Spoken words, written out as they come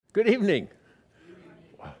Good evening.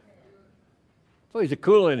 Boy, is it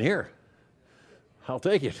cool in here. I'll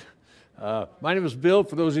take it. My name is Bill.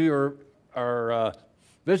 For those of you who are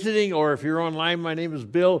visiting, or if you're online, my name is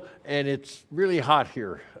Bill, and it's really hot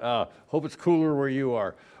here. Hope it's cooler where you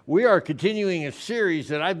are. We are continuing a series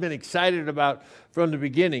that I've been excited about from the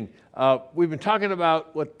beginning. We've been talking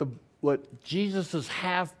about what Jesus'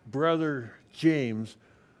 half-brother James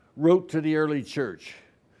wrote to the early church.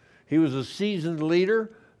 He was a seasoned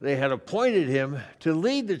leader. They had appointed him to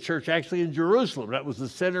lead the church actually in Jerusalem. That was the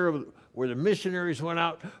center of where the missionaries went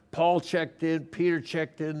out. Paul checked in, Peter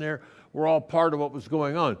checked in there. We're all part of what was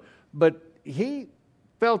going on. But he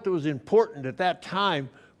felt it was important at that time,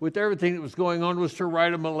 with everything that was going on, was to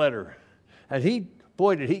write him a letter. And did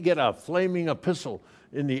he get a flaming epistle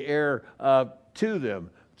in the air to them.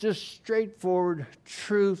 Just straightforward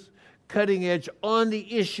truth, cutting edge on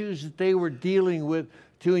the issues that they were dealing with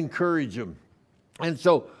to encourage them. And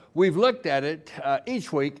so we've looked at it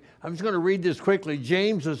each week. I'm just going to read this quickly.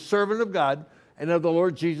 James, a servant of God and of the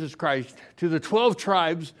Lord Jesus Christ, to the 12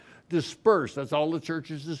 tribes dispersed. That's all the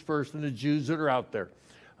churches dispersed and the Jews that are out there.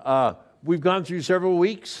 We've gone through several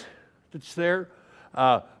weeks that's there.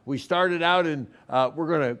 We started out and we're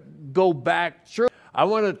going to go back. Sure, I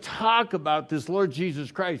want to talk about this Lord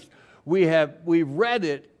Jesus Christ. We've read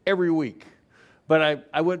it every week. But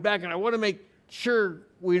I went back and I want to make sure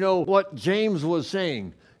we know what James was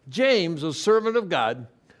saying. James, a servant of God,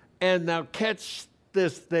 and now catch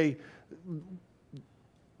this, the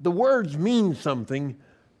words mean something.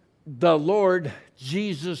 The Lord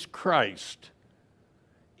Jesus Christ.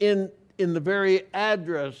 In the very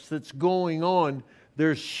address that's going on,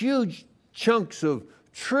 there's huge chunks of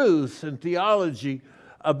truth and theology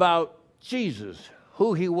about Jesus,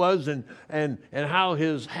 who he was and how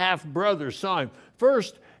his half-brother saw him.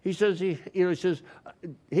 First, he says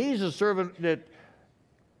he's a servant that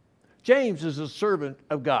James is a servant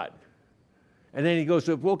of God. And then he goes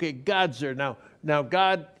to, okay, God's there. Now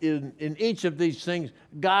God, in each of these things,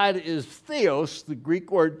 God is theos, the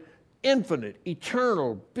Greek word, infinite,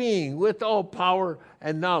 eternal being with all power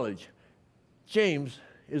and knowledge. James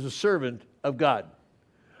is a servant of God.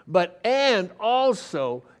 And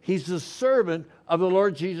also, he's the servant of the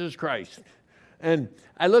Lord Jesus Christ. And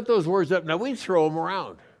I looked those words up. Now, we throw them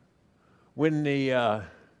around. When the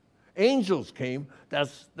angels came,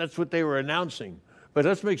 that's what they were announcing. But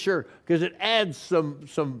let's make sure, because it adds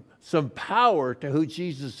some power to who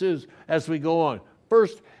Jesus is as we go on.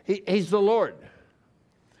 First, he's the Lord.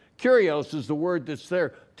 Kurios is the word that's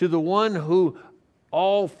there. To the one who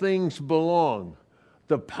all things belong.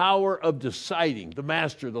 The power of deciding, the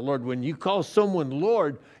master, the Lord. When you call someone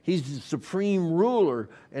Lord, he's the supreme ruler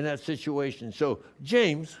in that situation. So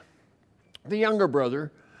James, the younger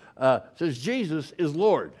brother, says Jesus is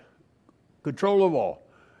Lord, control of all.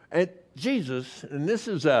 And Jesus, and this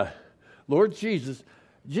is Lord Jesus,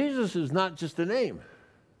 Jesus is not just a name.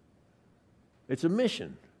 It's a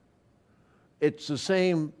mission. It's the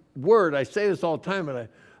same word. I say this all the time, and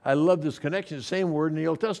I love this connection. The same word in the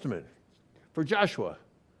Old Testament for Joshua.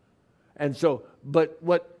 And so, but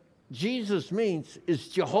what Jesus means is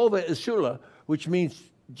Jehovah Yeshua, which means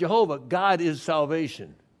Jehovah, God is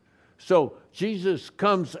salvation. So Jesus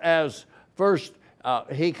comes as first,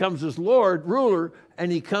 he comes as Lord, ruler,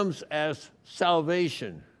 and he comes as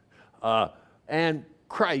salvation. And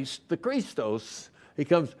Christ, the Christos,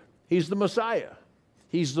 he's the Messiah.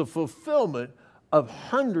 He's the fulfillment of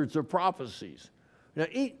hundreds of prophecies. Now,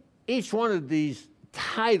 each one of these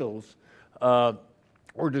titles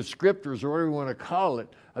or descriptors, or whatever you want to call it,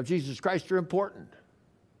 of Jesus Christ are important.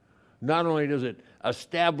 Not only does it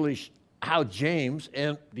establish how James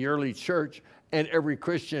and the early church and every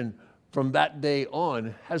Christian from that day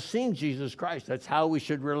on has seen Jesus Christ. That's how we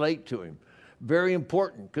should relate to him. Very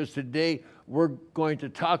important, because today we're going to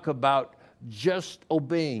talk about just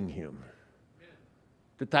obeying him.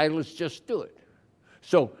 The title is Just Do It.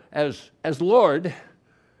 So as Lord,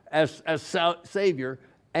 as Savior,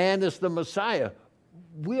 and as the Messiah,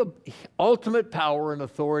 we have ultimate power and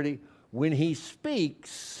authority. When he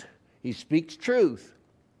speaks truth,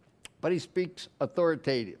 but he speaks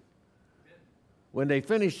authoritative. When they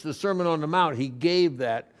finished the Sermon on the Mount, he gave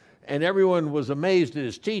that, and everyone was amazed at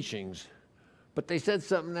his teachings, but they said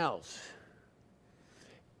something else.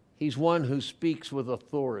 He's one who speaks with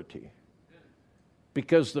authority.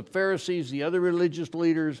 Because the Pharisees, the other religious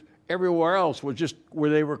leaders, everywhere else were just where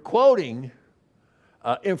they were quoting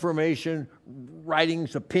information,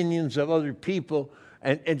 writings, opinions of other people,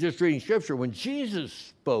 and just reading Scripture. When Jesus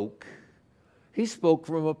spoke, he spoke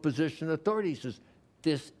from a position of authority. He says,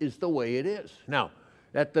 this is the way it is. Now,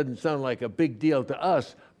 that doesn't sound like a big deal to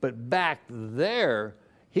us, but back there,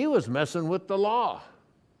 he was messing with the law.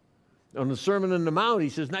 On the Sermon on the Mount, he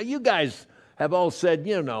says, now you guys have all said,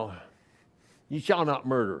 you shall not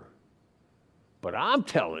murder. But I'm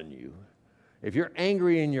telling you, if you're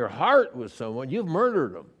angry in your heart with someone, you've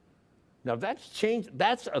murdered them. Now that's change.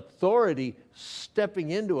 That's authority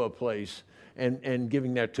stepping into a place and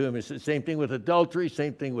giving that to him. It's the same thing with adultery,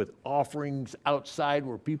 same thing with offerings outside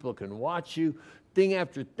where people can watch you. Thing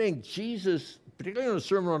after thing, Jesus, particularly on the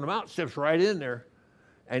Sermon on the Mount, steps right in there.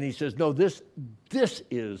 And he says, no, this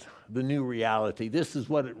is the new reality. This is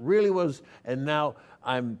what it really was. And now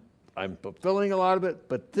I'm fulfilling a lot of it,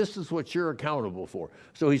 but this is what you're accountable for.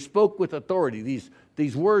 So he spoke with authority.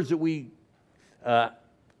 These words that we,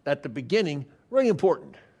 at the beginning, really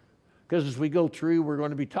important. Because as we go through, we're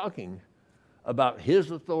going to be talking about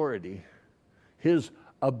his authority, his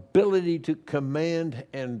ability to command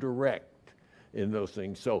and direct in those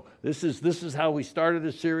things. So this is how we started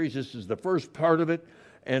this series. This is the first part of it.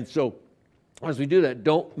 And so as we do that,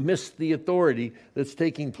 don't miss the authority that's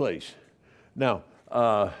taking place. Now,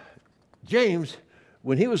 James,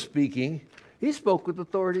 when he was speaking, he spoke with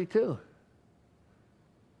authority too.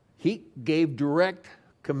 He gave direct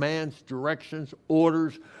commands, directions,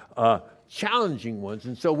 orders, challenging ones.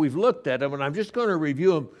 And so we've looked at them, and I'm just going to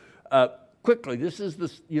review them quickly. This is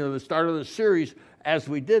the start of the series. As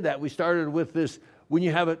we did that, we started with this, when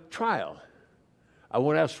you have a trial. I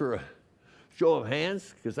won't ask for a show of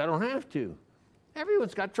hands because I don't have to.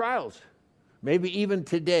 Everyone's got trials. Maybe even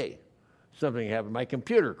today, something happened. My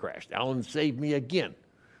computer crashed. Alan saved me again.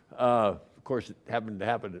 Of course, it happened to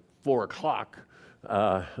happen at 4 o'clock,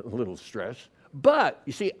 a little stress. But,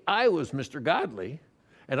 you see, I was Mr. Godly,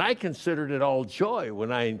 and I considered it all joy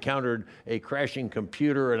when I encountered a crashing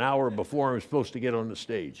computer an hour before I'm supposed to get on the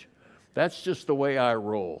stage. That's just the way I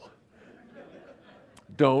roll.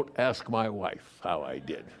 Don't ask my wife how I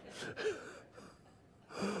did.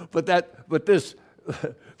 But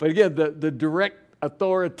again, the direct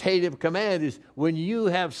authoritative command is when you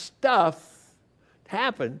have stuff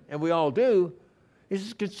happen, and we all do,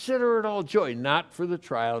 is consider it all joy, not for the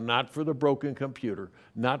trial, not for the broken computer,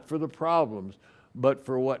 not for the problems, but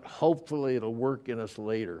for what hopefully it'll work in us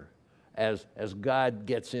later as God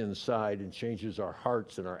gets inside and changes our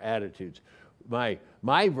hearts and our attitudes. My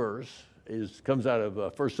verse comes out of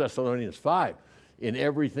 1 Thessalonians 5. In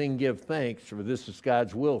everything give thanks, for this is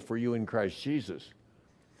God's will for you in Christ Jesus.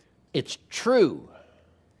 It's true.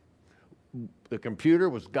 The computer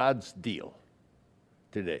was God's deal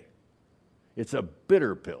today. It's a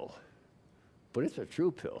bitter pill, but it's a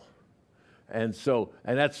true pill. And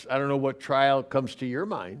that's, I don't know what trial comes to your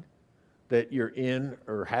mind that you're in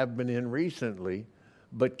or have been in recently,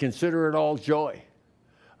 but consider it all joy.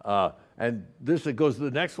 And this, it goes to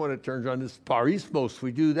the next one, it turns on this parismos,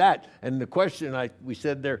 we do that. And the question we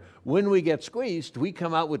said there, when we get squeezed, do we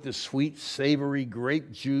come out with this sweet, savory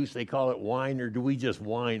grape juice, they call it wine, or do we just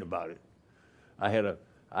whine about it? I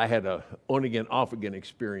had a on-again, off-again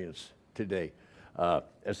experience today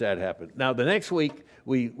as that happened. Now, the next week,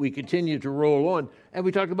 we continue to roll on, and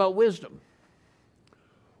we talked about wisdom.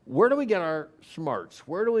 Where do we get our smarts?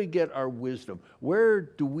 Where do we get our wisdom? Where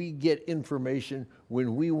do we get information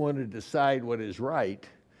when we want to decide what is right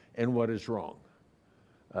and what is wrong?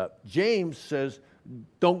 James says,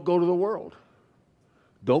 don't go to the world.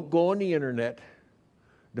 Don't go on the internet.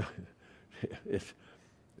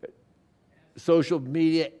 Social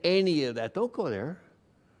media, any of that. Don't go there.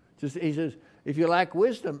 He says, if you lack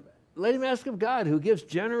wisdom, let him ask of God, who gives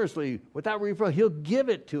generously without reproach. He'll give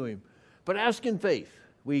it to him. But ask in faith.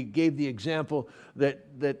 We gave the example that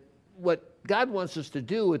what God wants us to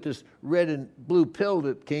do with this red and blue pill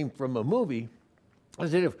that came from a movie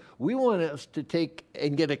is that if we want us to take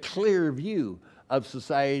and get a clear view of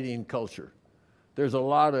society and culture, there's a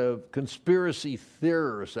lot of conspiracy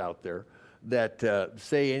theorists out there that they're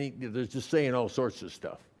just saying all sorts of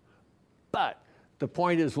stuff. But the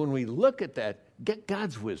point is, when we look at that, get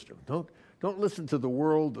God's wisdom. Don't listen to the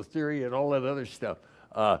world, the theory, and all that other stuff.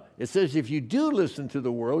 It says if you do listen to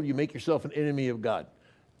the world, you make yourself an enemy of God.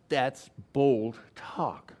 That's bold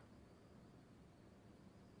talk.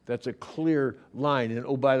 That's a clear line. And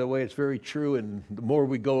oh, by the way, it's very true. And the more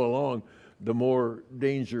we go along, the more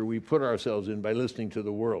danger we put ourselves in by listening to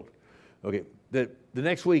the world. Okay, the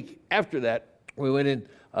next week after that, we went in,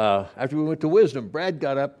 after we went to wisdom, Brad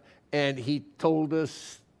got up and he told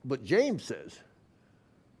us what James says.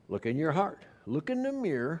 Look in your heart. Look in the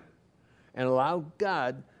mirror and allow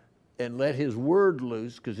God and let his word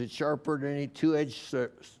loose, because it's sharper than any two-edged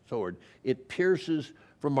sword. It pierces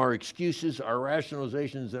from our excuses, our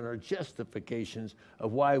rationalizations, and our justifications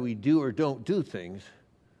of why we do or don't do things.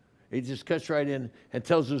 It just cuts right in and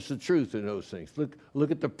tells us the truth in those things.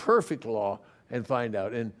 Look at the perfect law and find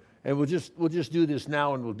out. And we'll just do this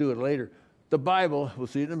now, and we'll do it later. The Bible, we'll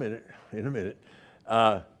see it in a minute,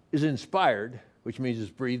 is inspired, which means it's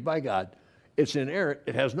breathed by God. It's inerrant.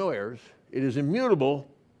 It has no errors. It is immutable,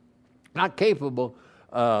 not capable,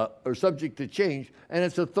 or subject to change, and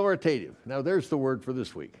it's authoritative. Now, there's the word for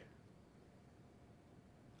this week.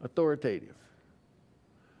 Authoritative.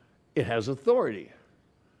 It has authority.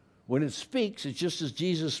 When it speaks, it's just as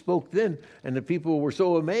Jesus spoke then, and the people were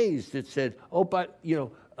so amazed. It said, oh, but,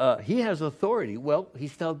 he has authority. Well, he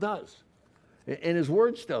still does. And his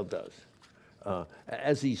word still does,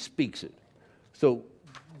 as he speaks it. So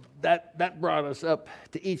that brought us up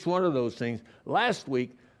to each one of those things. Last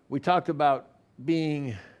week, we talked about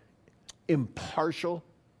being impartial,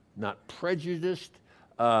 not prejudiced,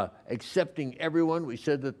 accepting everyone. We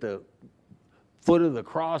said that the foot of the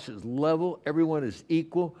cross is level. Everyone is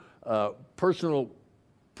equal. Personal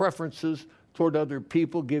preferences toward other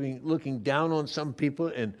people, looking down on some people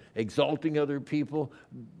and exalting other people,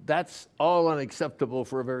 that's all unacceptable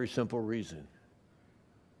for a very simple reason.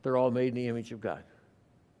 They're all made in the image of God.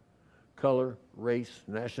 Color, race,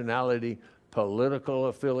 nationality, political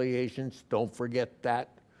affiliations, don't forget that.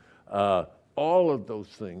 All of those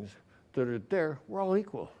things that are there, we're all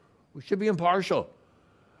equal. We should be impartial.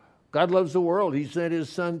 God loves the world. He sent his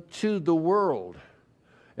son to the world.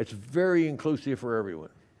 It's very inclusive for everyone.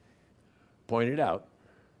 Pointed out,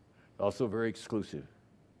 also very exclusive.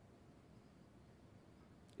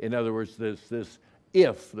 In other words, there's this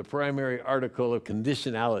if, the primary article of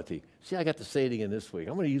conditionality. See, I got to say it again this week.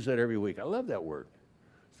 I'm going to use that every week. I love that word.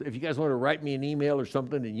 So if you guys want to write me an email or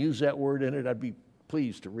something and use that word in it, I'd be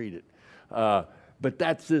pleased to read it. But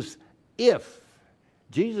that's this if.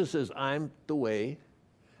 Jesus says, I'm the way,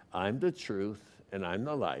 I'm the truth, and I'm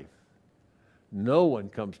the life. No one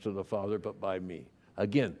comes to the Father but by me.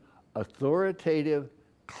 Again, authoritative,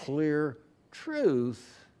 clear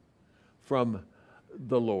truth from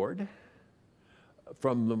the Lord,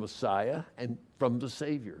 from the Messiah, and from the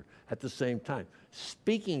Savior at the same time,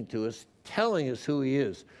 speaking to us, telling us who he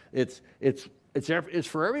is. It's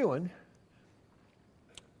for everyone,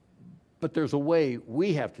 but there's a way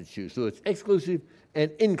we have to choose. So it's exclusive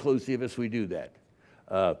and inclusive as we do that.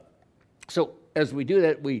 So as we do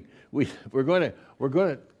that, we're going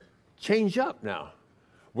to change up now.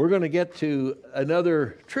 We're going to get to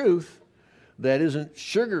another truth that isn't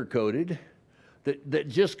sugar-coated, that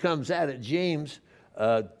just comes at it. James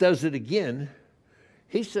does it again.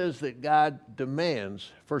 He says that God demands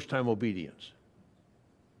first-time obedience.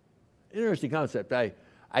 Interesting concept.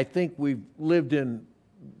 I think we've lived in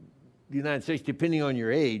the United States, depending on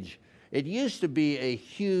your age, it used to be a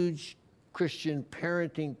huge Christian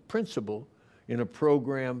parenting principle in a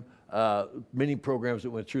program, many programs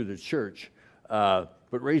that went through the church.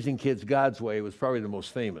 But raising kids God's way was probably the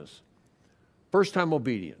most famous. First-time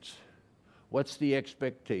obedience. What's the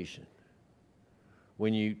expectation?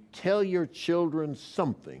 When you tell your children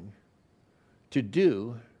something to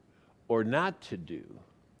do or not to do,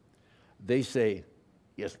 they say,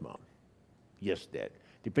 yes, Mom. Yes, Dad.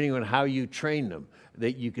 Depending on how you train them.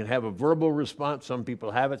 That you can have a verbal response. Some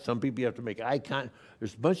people have it. Some people you have to make eye contact.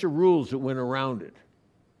 There's a bunch of rules that went around it.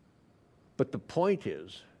 But the point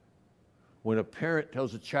is, when a parent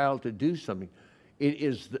tells a child to do something, it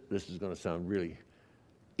is the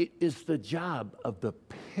job of the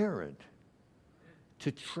parent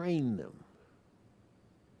to train them.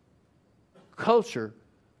 Culture,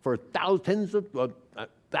 for thousands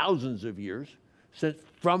of years, since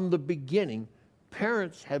from the beginning,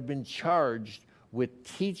 parents have been charged with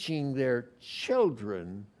teaching their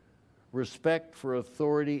children respect for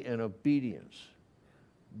authority and obedience.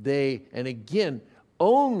 And again,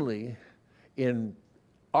 only in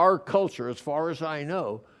our culture, as far as I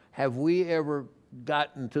know, have we ever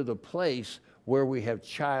gotten to the place where we have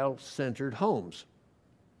child-centered homes.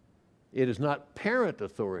 It is not parent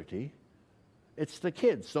authority, it's the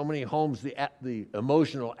kids. So many homes, the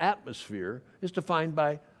emotional atmosphere is defined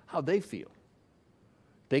by how they feel.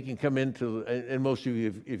 They can come into, and most of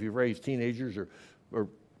you, if you've raised teenagers, or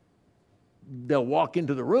they'll walk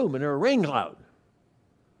into the room and they're a rain cloud.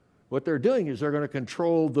 What they're doing is they're going to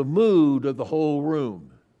control the mood of the whole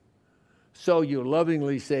room. So you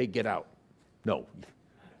lovingly say, get out. No.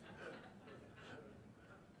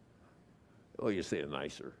 Oh, you say it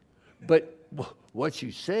nicer. But what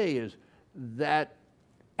you say is that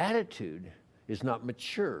attitude is not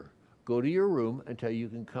mature. Go to your room until you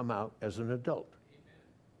can come out as an adult.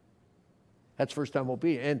 That's first time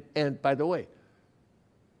obedience. And by the way,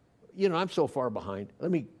 I'm so far behind.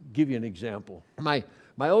 Let me give you an example. My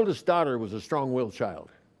oldest daughter was a strong-willed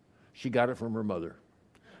child. She got it from her mother,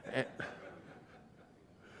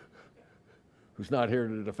 who's not here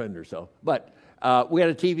to defend herself. But we had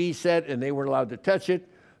a TV set, and they weren't allowed to touch it.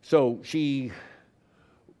 So she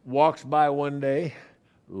walks by one day,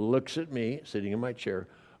 looks at me, sitting in my chair,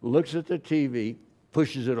 looks at the TV,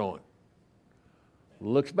 pushes it on,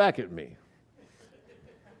 looks back at me.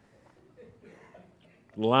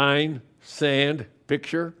 Line, sand,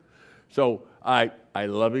 picture. So I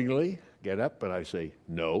lovingly get up and I say,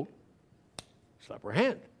 no, slap her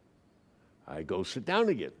hand. I go sit down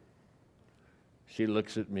again. She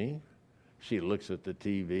looks at me. She looks at the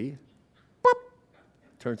TV. Boop,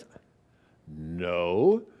 turns,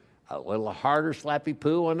 no, a little harder slappy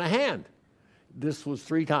poo on the hand. This was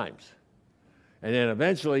 3 times. And then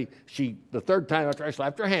eventually, the third time after I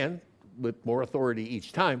slapped her hand, with more authority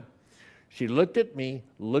each time, she looked at me,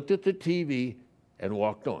 looked at the TV, and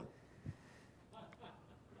walked on.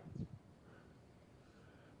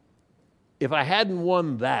 If I hadn't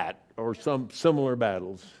won that or some similar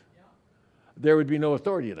battles, there would be no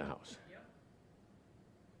authority in the house.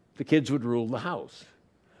 The kids would rule the house.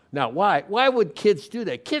 Now, why? Why would kids do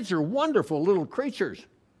that? Kids are wonderful little creatures.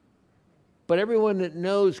 But everyone that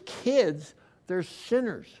knows kids, they're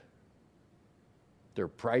sinners. They're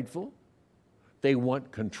prideful. They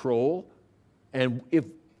want control. And if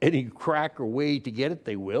any crack or way to get it,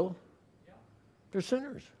 they will. They're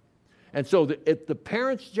sinners. And so if the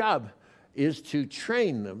parent's job is to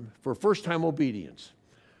train them for first-time obedience.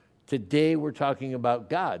 Today we're talking about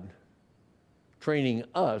God training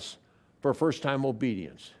us for first-time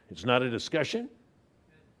obedience. It's not a discussion.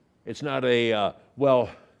 It's not a,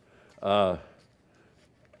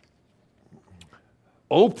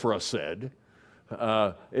 Oprah said.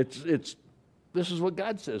 This is what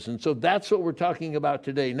God says. And so that's what we're talking about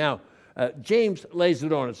today. Now, James lays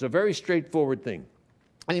it on. It's a very straightforward thing.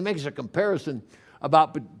 And he makes a comparison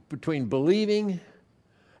between believing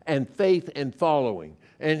and faith and following.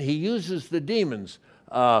 And he uses the demons.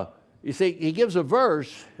 You see, he gives a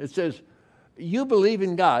verse. It says, you believe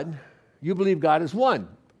in God. You believe God is one.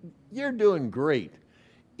 You're doing great.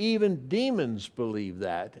 Even demons believe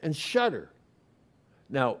that and shudder.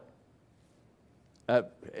 Now,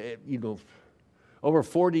 over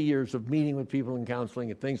 40 years of meeting with people in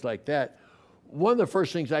counseling and things like that, one of the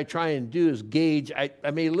first things I try and do is gauge. I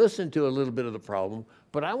may listen to a little bit of the problem,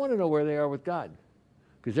 but I want to know where they are with God.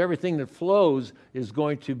 Because everything that flows is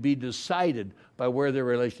going to be decided by where their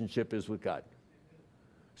relationship is with God.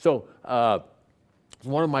 So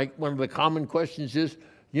one of the common questions is,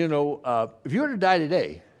 if you were to die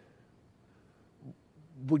today,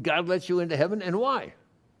 would God let you into heaven, and why?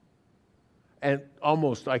 And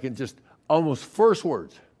almost first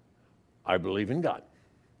words, I believe in God.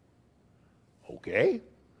 Okay.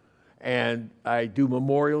 And I do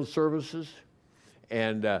memorial services,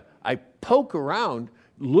 and I poke around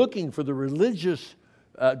looking for the religious,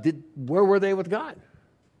 where were they with God?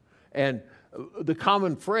 And the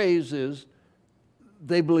common phrase is,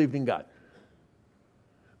 they believed in God.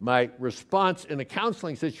 My response in a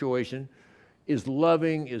counseling situation is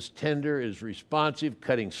loving, is tender, is responsive,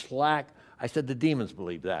 cutting slack. I said the demons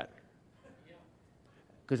believe that.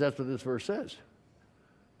 Because that's what this verse says.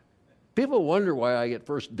 People wonder why I get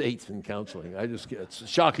first dates in counseling. It's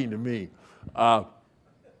shocking to me.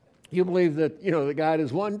 You believe that, that God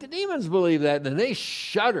is one. The demons believe that, and they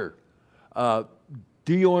shudder.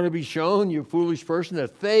 Do you want to be shown, you foolish person,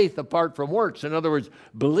 that faith apart from works? In other words,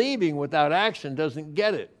 believing without action doesn't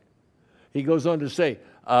get it. He goes on to say,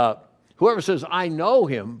 whoever says, I know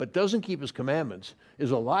him, but doesn't keep his commandments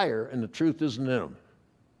is a liar, and the truth isn't in him.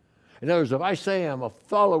 In other words, if I say I'm a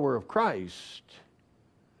follower of Christ,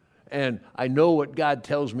 and I know what God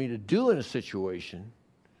tells me to do in a situation,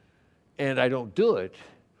 and I don't do it,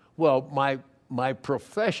 well, my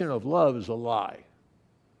profession of love is a lie.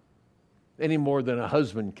 Any more than a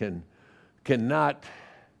husband cannot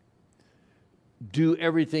do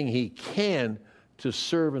everything he can to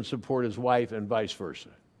serve and support his wife, and vice versa.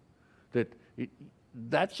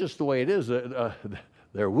 That's just the way it is.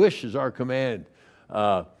 Their wish is our command.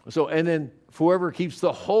 And then whoever keeps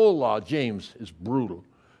the whole law, James is brutal.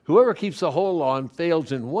 Whoever keeps the whole law and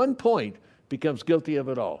fails in one point becomes guilty of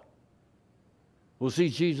it all. We'll see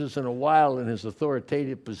Jesus in a while in his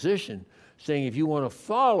authoritative position saying, if you want to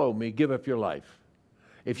follow me, give up your life.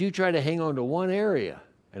 If you try to hang on to one area,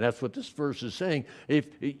 and that's what this verse is saying, if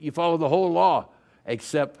you follow the whole law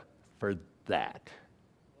except for that,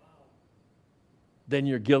 then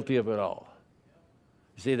you're guilty of it all.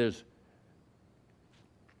 You see, there's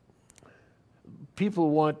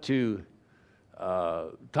people want to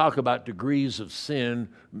talk about degrees of sin,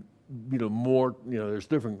 there's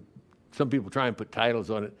different some people try and put titles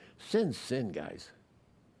on it. Sin's sin, guys.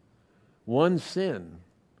 One sin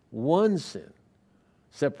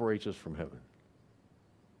separates us from heaven.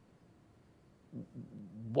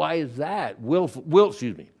 Why is that? One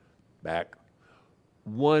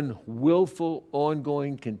willful,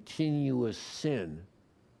 ongoing, continuous sin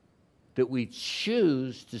that we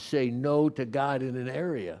choose to say no to God in an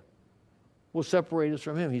area will separate us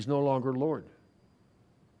from him. He's no longer Lord.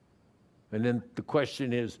 And then the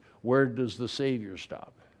question is, where does the Savior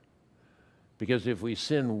stop? Because if we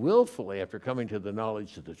sin willfully after coming to the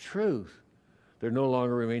knowledge of the truth, there no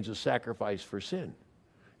longer remains a sacrifice for sin.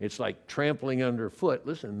 It's like trampling underfoot,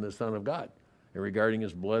 listen, the Son of God, and regarding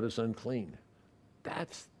his blood as unclean.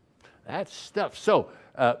 That's stuff. So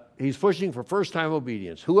he's pushing for first-time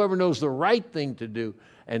obedience. Whoever knows the right thing to do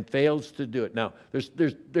and fails to do it. Now,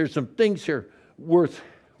 there's some things here worth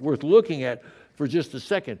looking at for just a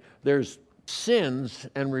second. There's sins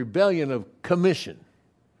and rebellion of commission.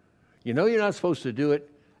 You know you're not supposed to do it,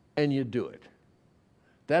 and you do it.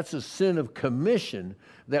 That's a sin of commission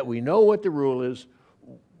that we know what the rule is.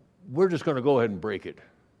 We're just going to go ahead and break it.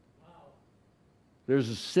 Wow. There's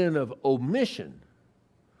a sin of omission.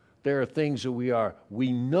 There are things that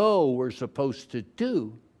we know we're supposed to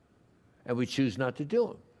do, and we choose not to do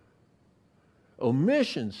them.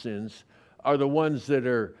 Omission sins are the ones that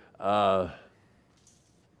are,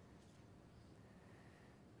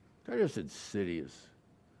 they're just insidious.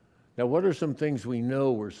 Now, what are some things we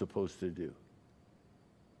know we're supposed to do?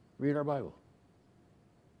 Read our Bible.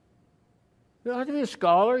 You don't have to be a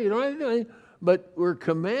scholar, you don't have to do anything, but we're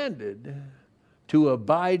commanded to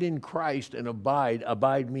abide in Christ and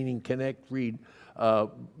abide meaning connect, read,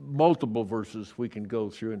 multiple verses we can go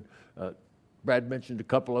through. And Brad mentioned a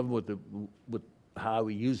couple of them with how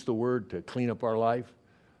we use the word to clean up our life.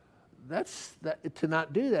 To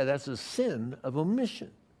not do that, that's a sin of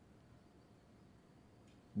omission.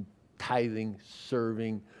 Tithing,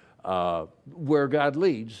 serving, where God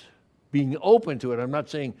leads, being open to it. I'm not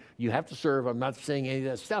saying you have to serve. I'm not saying any of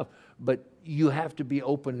that stuff. But you have to be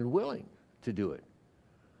open and willing to do it.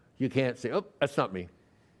 You can't say, oh, that's not me.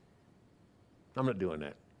 I'm not doing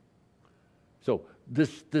that. So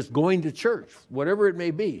this going to church, whatever it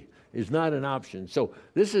may be, is not an option. So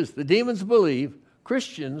this is, the demons believe,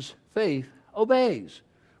 Christians' faith obeys.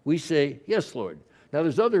 We say, yes, Lord. Now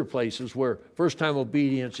there's other places where first-time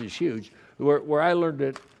obedience is huge. Where I learned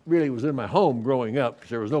it really was in my home growing up, because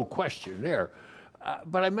there was no question there.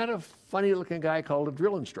 But I met a funny-looking guy called a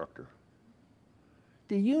drill instructor.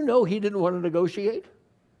 Do you know he didn't want to negotiate?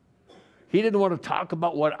 He didn't want to talk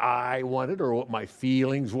about what I wanted or what my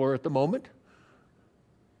feelings were at the moment.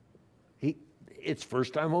 It's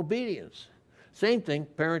first-time obedience. Same thing,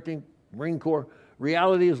 parenting, Marine Corps,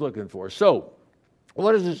 reality is looking for. So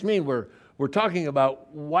what does this mean? We're talking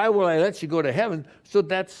about, why will I let you go to heaven? So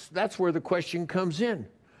that's where the question comes in.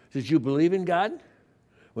 Did you believe in God?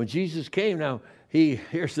 When Jesus came, now,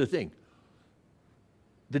 here's the thing.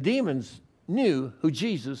 The demons knew who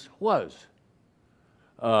Jesus was.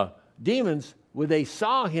 Demons, when they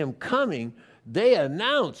saw him coming, they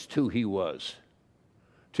announced who he was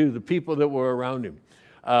to the people that were around him.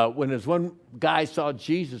 When this one guy saw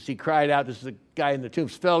Jesus, he cried out, this is the guy in the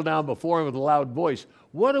tombs, fell down before him with a loud voice.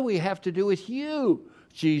 What do we have to do with you,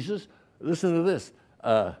 Jesus? Listen to this.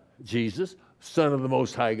 Jesus, Son of the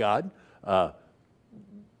Most High God,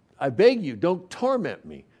 I beg you, don't torment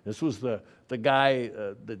me. This was the guy,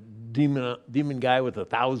 the demon guy with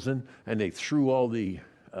 1,000, and they threw all the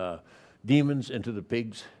demons into the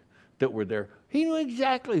pigs that were there. He knew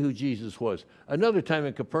exactly who Jesus was. Another time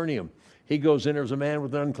in Capernaum, he goes in, there was a man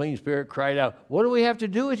with an unclean spirit, cried out, what do we have to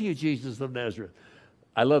do with you, Jesus of Nazareth?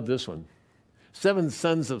 I love this one. 7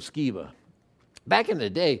 sons of Sceva. Back in the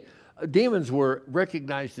day, demons were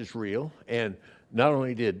recognized as real, and not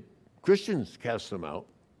only did Christians cast them out,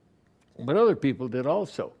 but other people did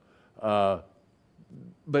also.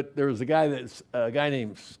 But there was a guy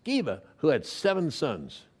named Sceva who had 7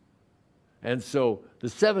 sons. And so the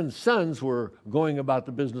 7 sons were going about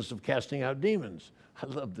the business of casting out demons. I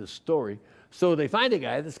love this story. So they find a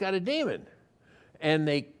guy that's got a demon, and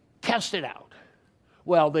they cast it out.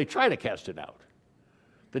 Well, they try to cast it out.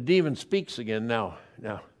 The demon speaks again now.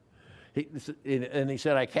 And he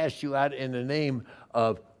said, I cast you out in the name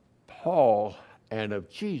of Paul and of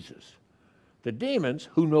Jesus. The demons,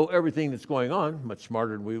 who know everything that's going on, much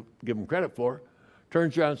smarter than we give them credit for,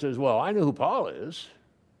 turns around and says, well, I know who Paul is,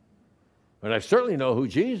 and I certainly know who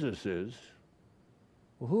Jesus is.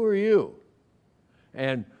 Well, who are you?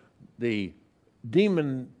 And the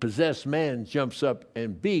demon-possessed man jumps up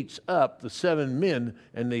and beats up the 7 men,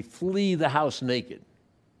 and they flee the house naked,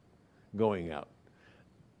 going out.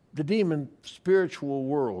 The demon spiritual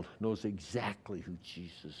world knows exactly who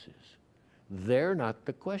Jesus is. They're not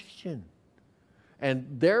the question. And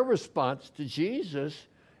their response to Jesus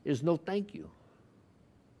is no thank you.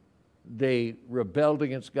 They rebelled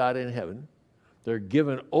against God in heaven. They're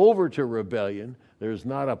given over to rebellion. There's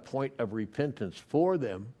not a point of repentance for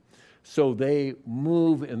them. So they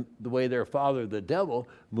move in the way their father, the devil,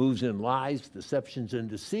 moves in lies, deceptions, and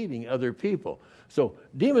deceiving other people. So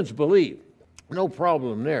demons believe. No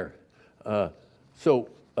problem there. That's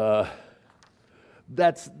where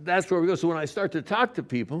we go. So when I start to talk to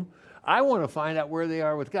people, I want to find out where they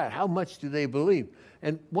are with God. How much do they believe?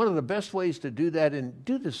 And one of the best ways to do that, and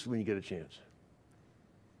do this when you get a chance.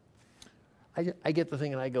 I get the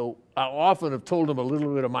thing and I go, I often have told them a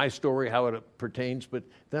little bit of my story, how it pertains, but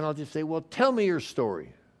then I'll just say, well, tell me your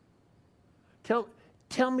story. Tell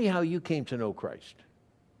me how you came to know Christ.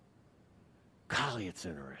 Golly, it's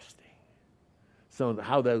interesting. So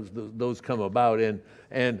how those come about.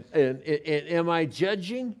 And am I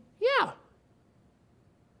judging? Yeah.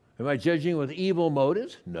 Am I judging with evil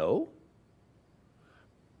motives? No.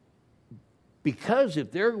 Because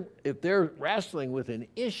if they're wrestling with an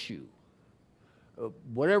issue,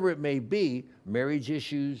 whatever it may be, marriage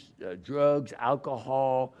issues, drugs,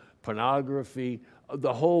 alcohol, pornography,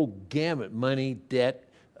 the whole gamut, money, debt,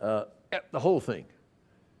 the whole thing.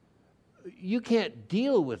 You can't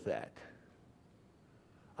deal with that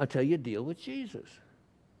until you deal with Jesus.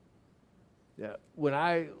 Yeah. When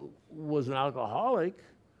I was an alcoholic,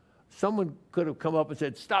 someone could have come up and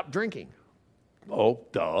said, stop drinking. Oh,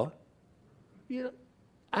 duh. You know,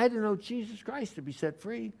 I had to know Jesus Christ to be set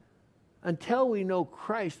free. Until we know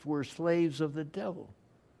Christ, we're slaves of the devil.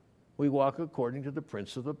 We walk according to the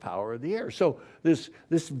prince of the power of the air. So this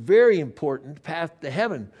very important path to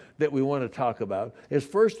heaven that we want to talk about is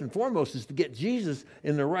first and foremost is to get Jesus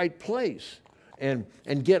in the right place and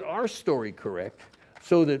get our story correct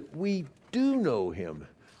so that we do know him.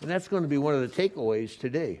 And that's going to be one of the takeaways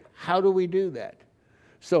today. How do we do that?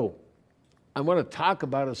 So I want to talk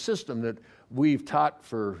about a system that we've taught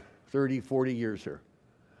for 30, 40 years here.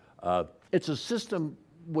 It's a system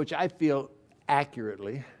which I feel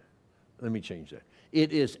accurately, let me change that.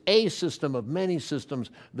 It is a system of many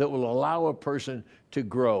systems that will allow a person to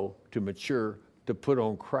grow, to mature, to put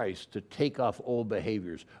on Christ, to take off old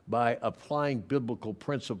behaviors by applying biblical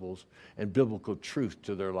principles and biblical truth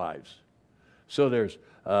to their lives. So there's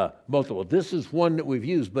multiple. This is one that we've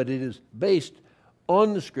used, but it is based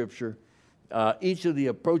on the Scripture. Each of the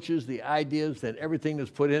approaches, the ideas, and everything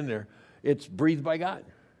that's put in there, it's breathed by God.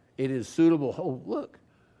 It is suitable,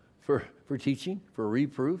 for teaching, for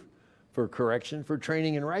reproof, for correction, for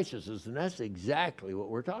training in righteousness. And that's exactly what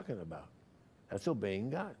we're talking about. That's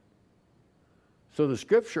obeying God. So the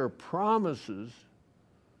Scripture promises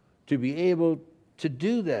to be able to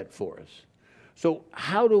do that for us. So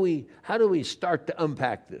how do we start to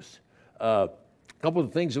unpack this? A couple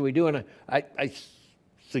of things that we do, and I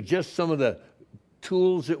suggest some of the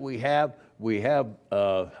tools that we have. We have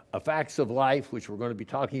a Facts of Life, which we're going to be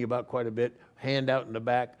talking about quite a bit, handout in the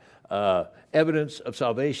back. Evidence of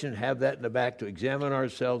Salvation, have that in the back to examine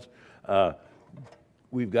ourselves.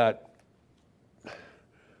 We've got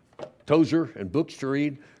Tozer and books to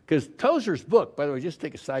read. Because Tozer's book, by the way, just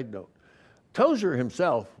take a side note. Tozer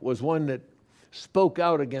himself was one that spoke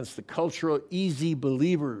out against the cultural easy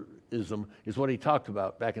believerism, is what he talked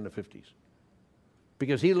about back in the 50s.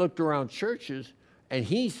 Because he looked around churches and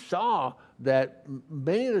he saw that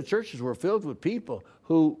many of the churches were filled with people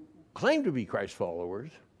who claimed to be Christ followers,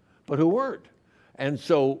 but who weren't. And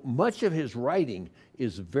so much of his writing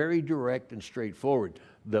is very direct and straightforward.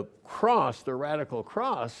 The cross, the radical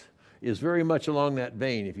cross, is very much along that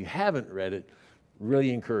vein. If you haven't read it,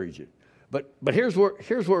 really encourage it. But here's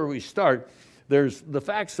where we start. There's the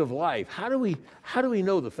facts of life. How do we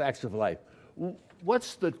know the facts of life?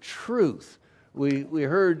 What's the truth? We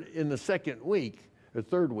heard in the second week, or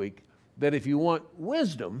third week, that if you want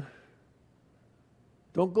wisdom,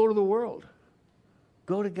 don't go to the world.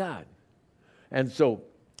 Go to God. And so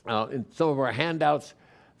in some of our handouts,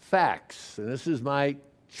 facts, and this is my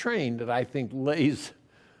train that I think lays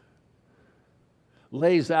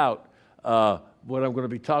out what I'm going to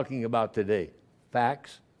be talking about today.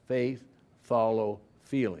 Facts, faith, follow,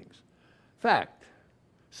 feelings. Fact.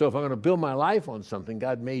 So if I'm going to build my life on something,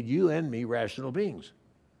 God made you and me rational beings.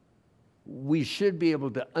 We should be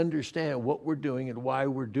able to understand what we're doing and why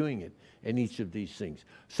we're doing it in each of these things.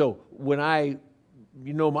 So when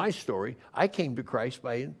you know my story, I came to Christ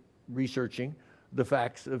by researching the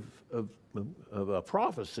facts of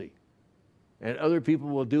prophecy. And other people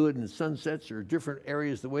will do it in sunsets or different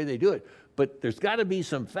areas the way they do it. But there's got to be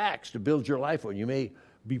some facts to build your life on. You may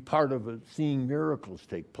be part of seeing miracles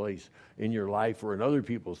take place in your life or in other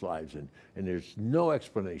people's lives, and there's no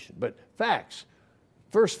explanation. But facts.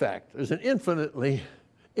 First fact, there's an infinite,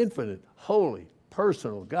 holy,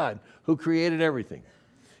 personal God who created everything.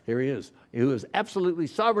 Here he is. He is absolutely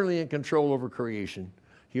sovereignly in control over creation.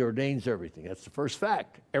 He ordains everything. That's the first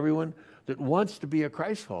fact. Everyone that wants to be a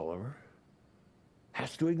Christ follower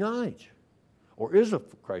has to acknowledge or is a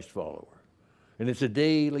Christ follower. And it's a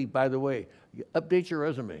daily, by the way, you update your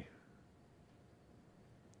resume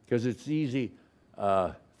because it's easy.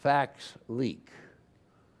 Facts leak.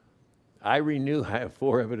 I have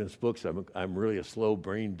 4 evidence books. I'm really a slow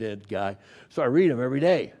brain dead guy. So I read them every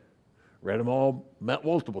day. Read them all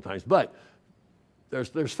multiple times. But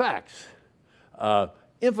there's facts.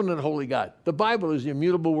 Infinite holy God. The Bible is the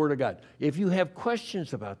immutable word of God. If you have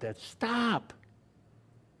questions about that, stop.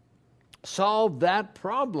 Solve that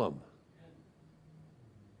problem.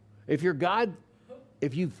 If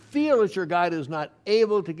you feel that your God is not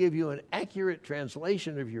able to give you an accurate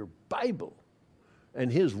translation of your Bible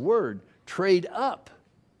and his word, trade up.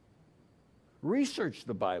 Research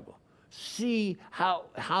the Bible. See how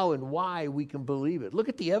and why we can believe it. Look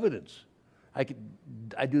at the evidence.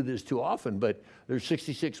 I do this too often, but there's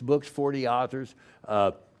 66 books, 40 authors,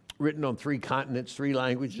 written on 3 continents, 3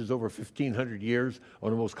 languages, over 1,500 years,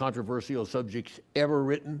 on the most controversial subjects ever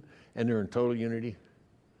written, and they're in total unity.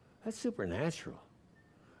 That's supernatural.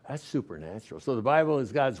 That's supernatural. So the Bible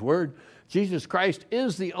is God's word. Jesus Christ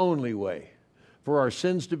is the only way for our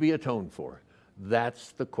sins to be atoned for.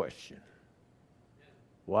 That's the question.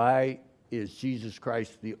 Why is Jesus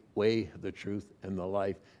Christ the way, the truth, and the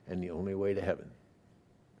life, and the only way to heaven?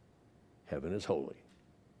 Heaven is holy.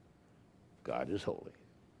 God is holy.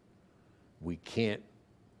 We can't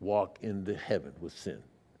walk into heaven with sin.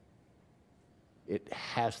 It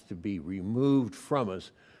has to be removed from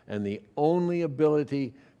us, and the only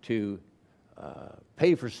ability to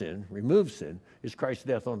pay for sin, remove sin, is Christ's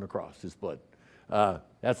death on the cross, his blood.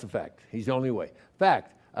 That's the fact. He's the only way.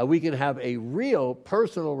 Fact, we can have a real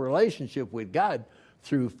personal relationship with God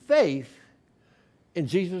through faith in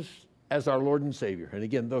Jesus as our Lord and Savior. And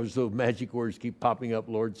again, those magic words keep popping up,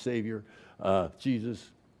 Lord, Savior, Jesus.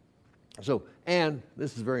 So, and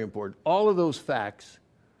this is very important, all of those facts,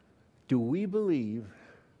 do we believe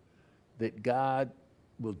that God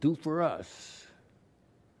will do for us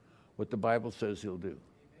what the Bible says he'll do?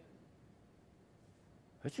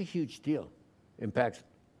 That's a huge deal. Impacts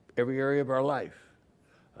every area of our life.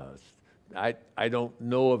 I don't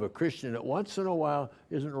know of a Christian that once in a while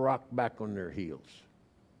isn't rocked back on their heels.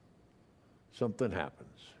 Something happens.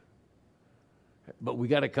 But we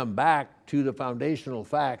got to come back to the foundational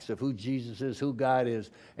facts of who Jesus is, who God is,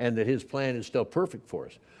 and that his plan is still perfect for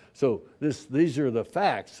us. So these are the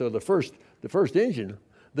facts. So the first engine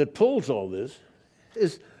that pulls all this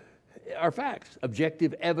is our facts.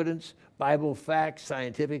 Objective evidence, Bible facts,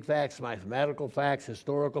 scientific facts, mathematical facts,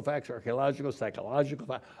 historical facts, archaeological, psychological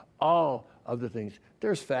facts, all of the things.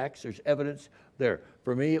 There's facts, there's evidence there.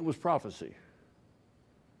 For me, it was prophecy.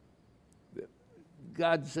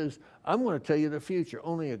 God says, I'm going to tell you the future.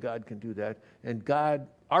 Only a God can do that. And God,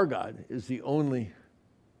 our God, is the only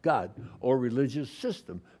God or religious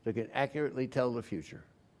system that can accurately tell the future.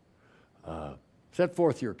 Set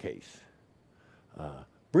forth your case.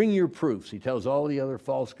 Bring your proofs. He tells all the other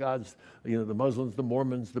false gods, the Muslims, the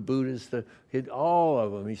Mormons, the Buddhists, all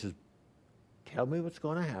of them. He says, tell me what's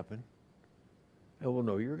going to happen, and we'll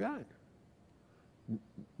know you're God.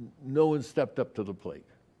 No one stepped up to the plate.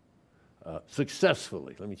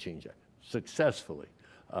 Successfully. Let me change that. Successfully.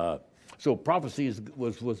 So prophecy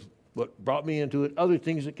was what brought me into it. Other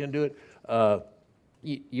things that can do it.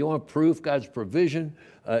 You want proof, God's provision.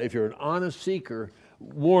 If you're an honest seeker,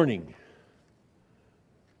 warning.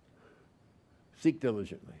 Seek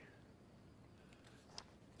diligently.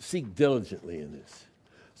 Seek diligently in this.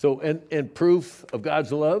 So, and proof of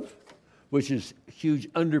God's love, which is a huge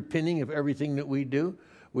underpinning of everything that we do.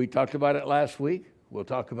 We talked about it last week. We'll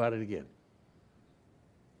talk about it again.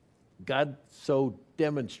 God so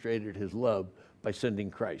demonstrated his love by sending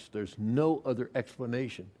Christ. There's no other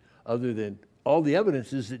explanation other than all the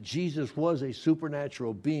evidence is that Jesus was a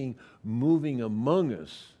supernatural being moving among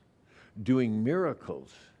us, doing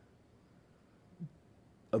miracles,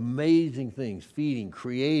 amazing things, feeding,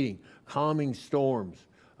 creating, calming storms,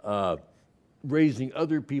 raising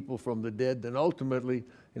other people from the dead. Then ultimately,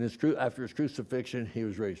 after his crucifixion, he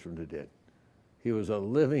was raised from the dead. He was a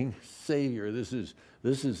living Savior. This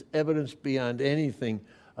is evidence beyond anything.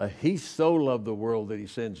 He so loved the world that he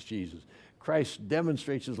sends Jesus. Christ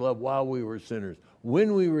demonstrates his love while we were sinners.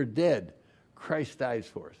 When we were dead, Christ dies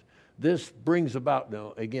for us. This brings about,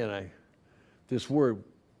 now again, this word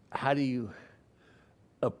how do you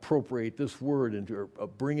appropriate this word into, or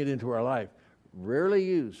bring it into our life? Rarely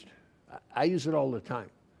used. I use it all the time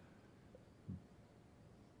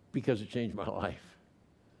because it changed my life.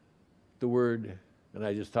 The word, and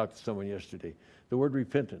I just talked to someone yesterday, the word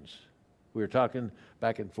repentance. We were talking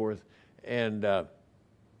back and forth, and I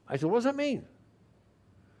said, what does that mean?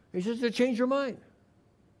 He says, to change your mind,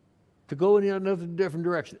 to go in another different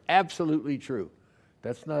direction. Absolutely true.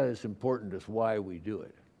 That's not as important as why we do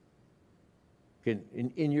it.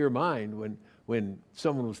 In your mind, when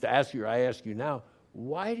someone was to ask you, or I ask you now,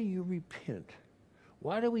 why do you repent?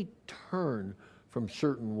 Why do we turn from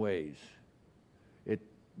certain ways?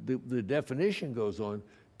 The definition goes on,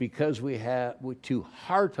 because we have to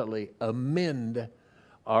heartily amend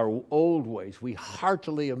our old ways. We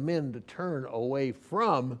heartily amend to turn away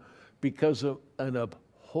from, because of an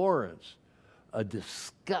abhorrence, a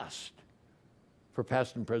disgust for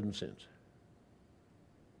past and present sins.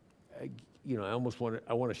 I almost wanted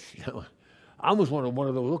one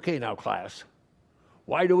of those, okay now class,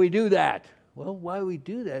 why do we do that? Well, why we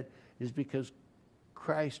do that is because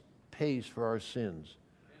Christ pays for our sins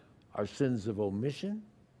of omission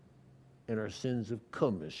and our sins of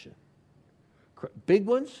commission. Big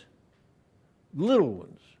ones, little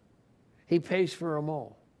ones. He pays for them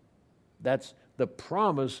all. That's the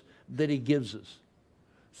promise that he gives us.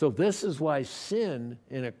 So this is why sin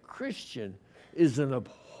in a Christian is an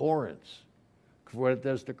abhorrence for what it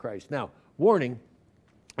does to Christ. Now, warning,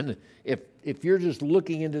 and if you're just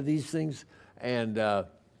looking into these things, and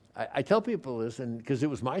I tell people this, and because it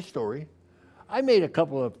was my story, I made a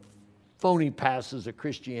couple of phony passes of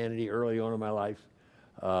Christianity early on in my life,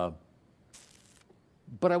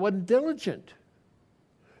 but I wasn't diligent,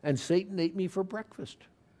 and Satan ate me for breakfast.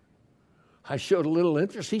 I showed a little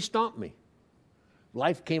interest, he stomped me.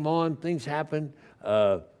 Life came on, things happened,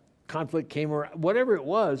 conflict came around, whatever it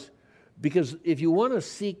was. Because if you want to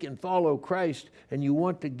seek and follow Christ and you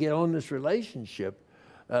want to get on this relationship,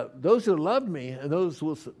 those who love me and those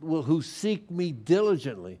who seek me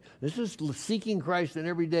diligently. This is seeking Christ in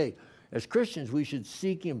every day. As Christians, we should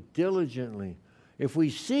seek him diligently. If we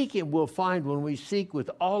seek him, we'll find when we seek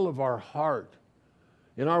with all of our heart.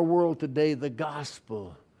 In our world today, the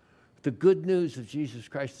gospel, the good news of Jesus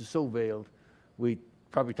Christ is so veiled, we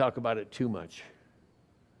probably talk about it too much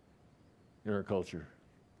in our culture.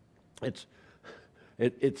 It's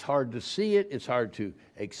hard to see it. It's hard to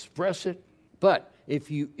express it. But if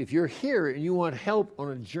you're here and you want help on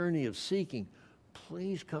a journey of seeking,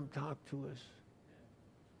 please come talk to us.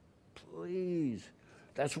 Please.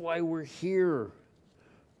 That's why we're here.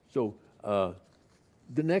 So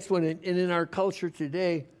the next one, and in our culture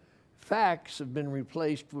today, facts have been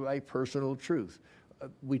replaced by personal truth.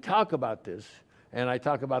 We talk about this, and I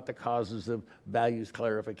talk about the causes of values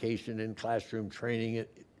clarification in classroom training,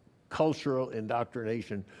 cultural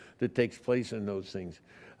indoctrination that takes place in those things.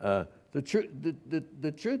 The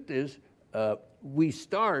truth is, we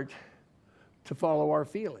start to follow our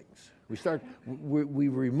feelings. We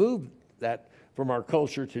remove that from our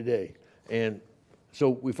culture today, and so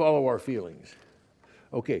we follow our feelings.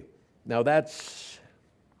 Okay, now that's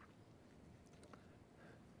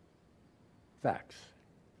facts.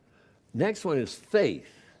 Next one is faith.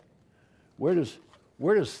 Where does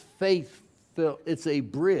faith fill? It's a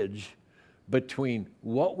bridge between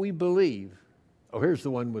what we believe. Oh, here's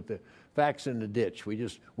the one with the facts in the ditch. We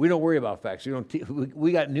don't worry about facts.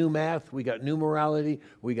 We got new math. We got new morality.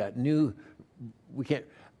 We can't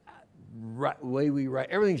way we write.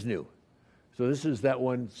 Everything's new. So this is that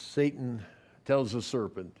one Satan tells the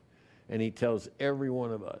serpent, and he tells every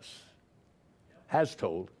one of us, has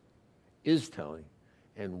told, is telling,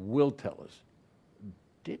 and will tell us.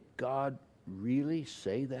 Did God really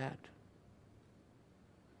say that?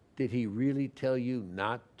 Did he really tell you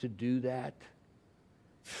not to do that?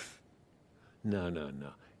 No.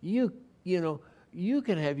 You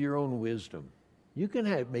can have your own wisdom. You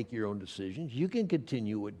can make your own decisions. You can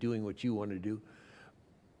continue doing what you want to do.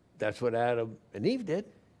 That's what Adam and Eve did.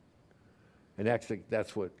 And actually,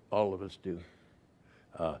 that's what all of us do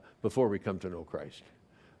before we come to know Christ.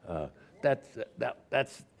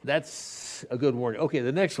 That's a good warning. Okay,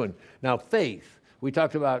 the next one. Now, faith. We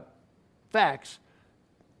talked about facts.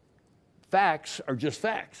 Facts are just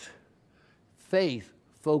facts. Faith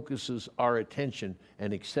focuses our attention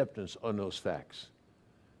and acceptance on those facts.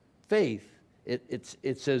 Faith,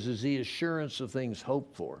 it says, is the assurance of things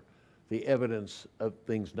hoped for, the evidence of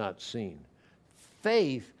things not seen.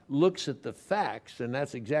 Faith looks at the facts, and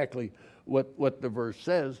that's exactly what the verse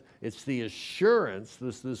says. It's the assurance.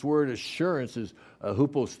 This word assurance is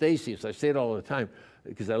hypostasis. I say it all the time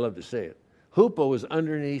because I love to say it. Hupo is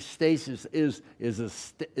underneath. Stasis is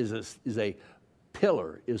a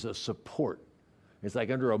pillar, is a support. It's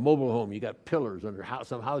like under a mobile home, you got pillars under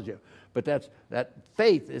some house you have. But that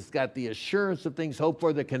faith has got the assurance of things hoped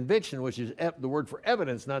for, the conviction, which is the word for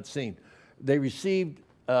evidence not seen. They received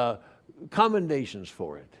commendations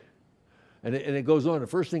for it. And it goes on. The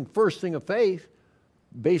first thing of faith,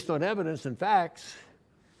 based on evidence and facts,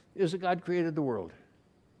 is that God created the world.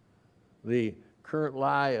 The current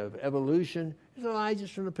lie of evolution is a lie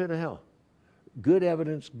just from the pit of hell. Good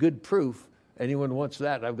evidence, good proof. Anyone wants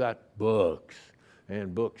that? I've got books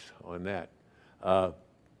and books on that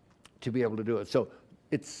to be able to do it. So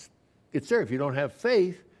it's there. If you don't have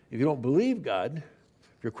faith, if you don't believe God,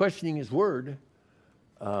 if you're questioning His Word,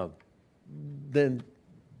 then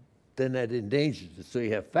that endangers it. So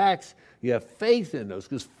you have facts, you have faith in those,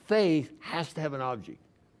 because faith has to have an object.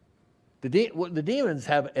 The demons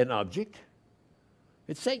have an object.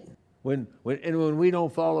 It's Satan. When we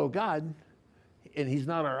don't follow God, and He's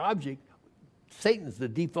not our object, Satan's the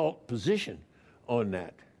default position on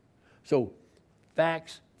that. So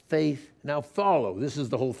facts, faith, now follow. This is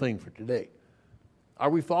the whole thing for today. Are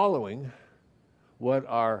we following what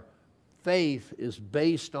our faith is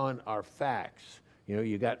based on our facts? You know,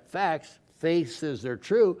 you got facts. Faith says they're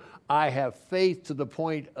true. I have faith to the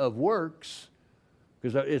point of works,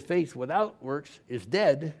 because faith without works is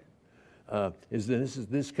dead.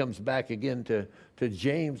 This comes back again to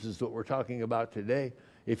James, is what we're talking about today.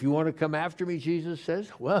 If you want to come after me, Jesus says,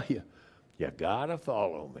 well, you got to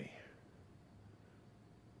follow me.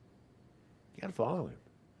 You got to follow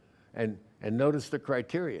Him. And notice the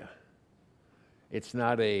criteria. It's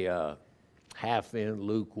not a half in,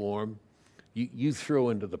 lukewarm. You throw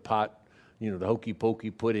into the pot, the hokey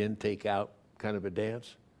pokey, put in, take out kind of a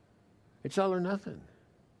dance. It's all or nothing.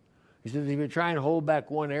 He says, if you try and hold back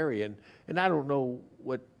one area, and I don't know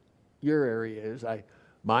what your area is.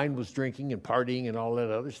 Mine was drinking and partying and all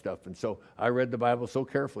that other stuff. And so I read the Bible so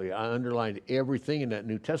carefully. I underlined everything in that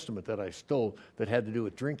New Testament that I stole that had to do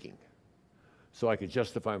with drinking, so I could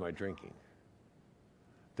justify my drinking.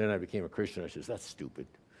 Then I became a Christian. I said, that's stupid.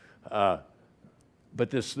 But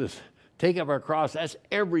this take up our cross, that's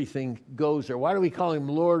everything goes there. Why do we call Him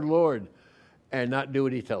Lord, Lord, and not do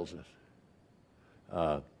what He tells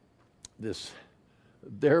us?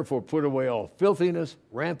 Therefore put away all filthiness,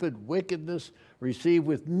 rampant wickedness, receive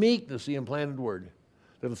with meekness the implanted word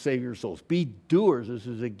that will save your souls. Be doers. This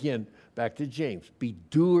is again back to James. Be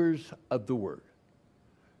doers of the word,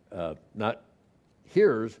 not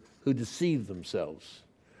hearers who deceive themselves.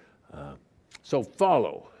 So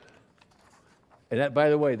follow. And that, by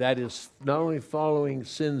the way, that is not only following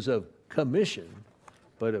sins of commission,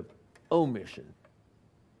 but of omission.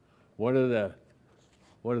 One of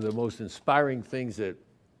the most inspiring things that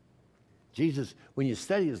Jesus, when you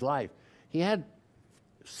study His life, He had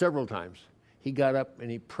several times, He got up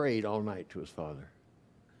and He prayed all night to His Father.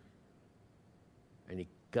 And He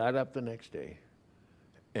got up the next day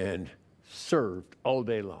and served all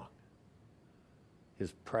day long.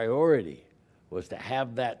 His priority was to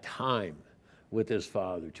have that time with His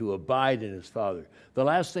Father, to abide in His Father. The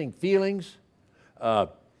last thing, feelings.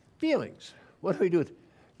 Feelings. What do we do with,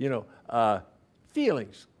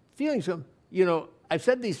 feelings? Feelings, I've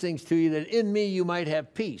said these things to you that in me you might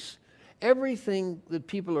have peace. Everything that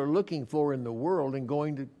people are looking for in the world and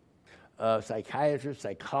going to psychiatrists,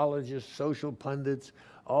 psychologists, social pundits,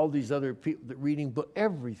 all these other people that reading books,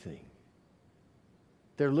 everything.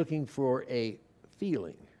 They're looking for a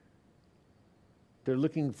feeling. They're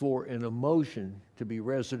looking for an emotion to be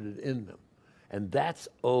resident in them. And that's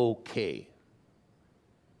okay,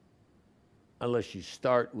 unless you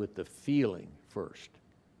start with the feeling first.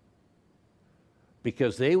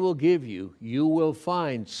 Because they will give you will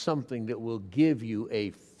find something that will give you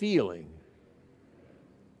a feeling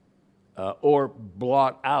or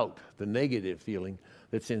blot out the negative feeling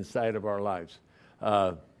that's inside of our lives.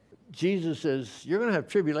 Jesus says, you're going to have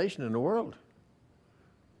tribulation in the world,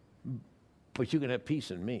 but you can have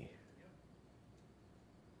peace in me.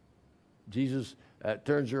 Jesus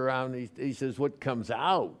turns around, he says, what comes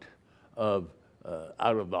out of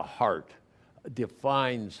the heart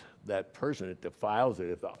defines that person. It defiles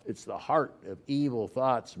it. It's the heart of evil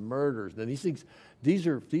thoughts, murders. And a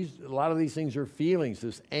lot of these things are feelings.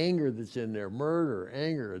 This anger that's in there, murder,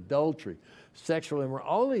 anger, adultery, sexual immorality,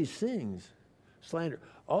 all these things, slander.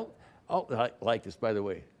 I like this, by the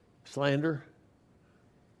way, slander.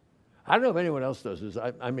 I don't know if anyone else does this.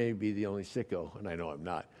 I may be the only sicko, and I know I'm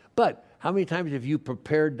not. But how many times have you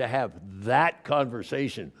prepared to have that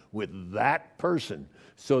conversation with that person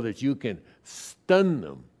so that you can stun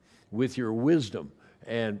them with your wisdom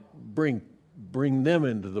and bring bring them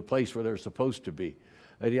into the place where they're supposed to be.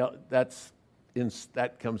 That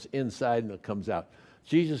comes inside and it comes out.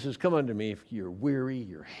 Jesus says, come unto me if you're weary,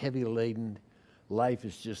 you're heavy laden, life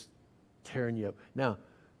is just tearing you up. Now,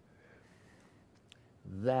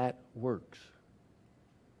 that works.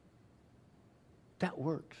 That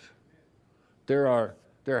works. There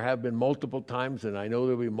have been multiple times, and I know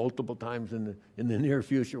there'll be multiple times in the near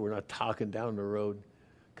future. We're not talking down the road,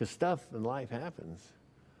 because stuff in life happens.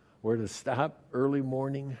 Where to stop early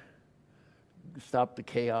morning, stop the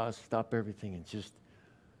chaos, stop everything, and just,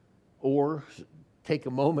 or take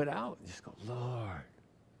a moment out and just go, Lord,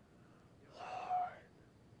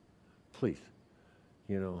 please,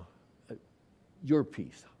 your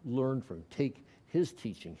peace. Learn from, take his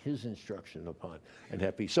teaching, his instruction upon, and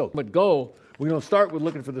have peace. So, but goal, we don't start with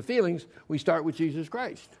looking for the feelings. We start with Jesus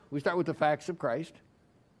Christ. We start with the facts of Christ.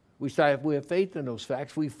 We have faith in those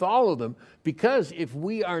facts. We follow them, because if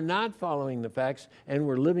we are not following the facts and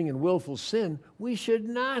we're living in willful sin, we should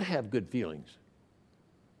not have good feelings.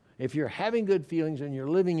 If you're having good feelings and you're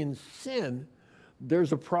living in sin,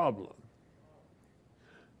 there's a problem.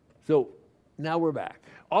 So now we're back.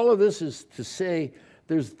 All of this is to say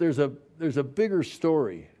there's a bigger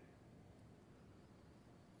story.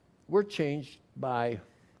 We're changed by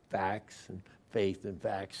facts and faith and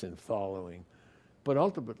facts and following. But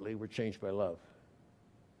ultimately, we're changed by love.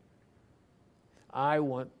 I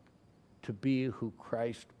want to be who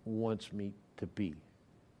Christ wants me to be.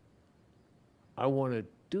 I want to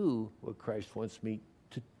do what Christ wants me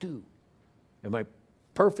to do. Am I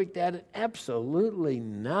perfect at it? Absolutely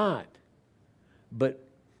not. But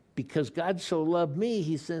because God so loved me,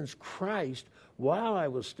 he sends Christ while I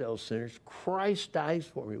was still sinners. Christ dies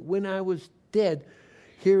for me. When I was dead,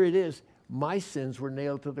 here it is. My sins were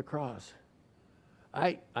nailed to the cross.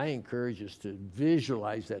 I encourage us to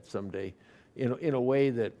visualize that someday in a way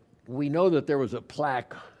that we know that there was a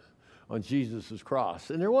plaque on Jesus' cross.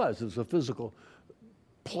 And there was. It was a physical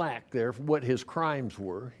plaque there for what his crimes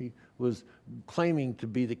were. He was claiming to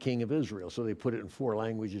be the king of Israel. So they put it in 4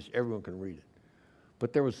 languages. Everyone can read it.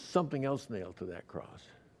 But there was something else nailed to that cross.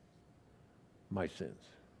 My sins.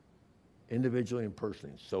 Individually and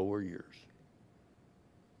personally. So were yours.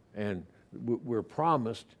 And we're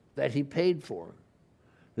promised that he paid for them.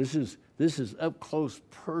 This is up close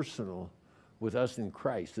personal with us in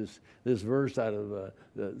Christ. This verse out of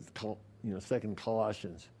Second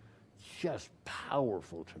Colossians, just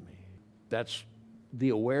powerful to me. That's the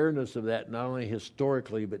awareness of that, not only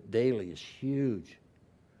historically but daily, is huge.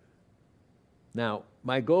 Now,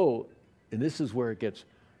 my goal, and this is where it gets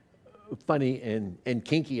funny and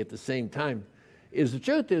kinky at the same time, is the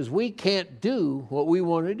truth is we can't do what we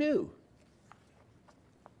want to do.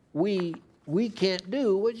 We can't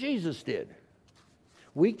do what Jesus did.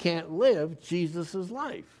 We can't live Jesus'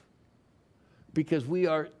 life because we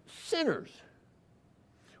are sinners.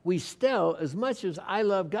 We still, as much as I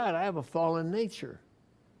love God, I have a fallen nature.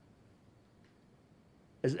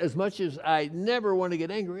 As much as I never want to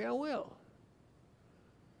get angry, I will.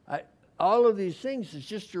 All of these things is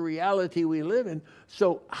just a reality we live in.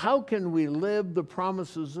 So how can we live the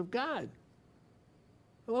promises of God?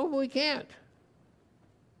 Well, we can't.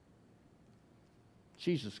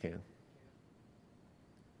 Jesus can.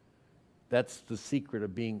 That's the secret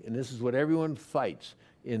of being, and this is what everyone fights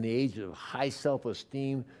in the age of high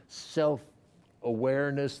self-esteem,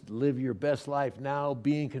 self-awareness, live your best life now,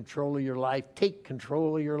 be in control of your life, take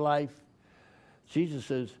control of your life. Jesus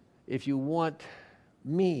says, if you want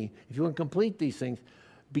me, if you want to complete these things,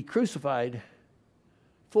 be crucified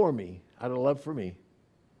for me, out of love for me.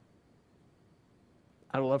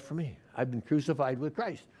 Out of love for me. I've been crucified with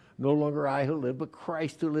Christ. No longer I who live, but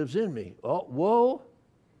Christ who lives in me. Oh, whoa.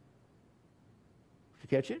 Did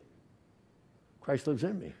you catch it? Christ lives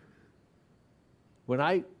in me. When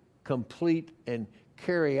I complete and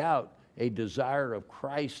carry out a desire of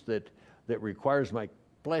Christ that requires my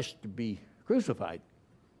flesh to be crucified,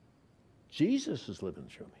 Jesus is living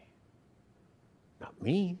through me, not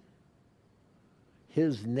me.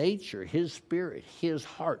 His nature, his spirit, his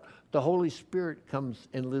heart, the Holy Spirit comes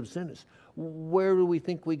and lives in us. Where do we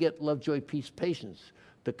think we get love, joy, peace, patience,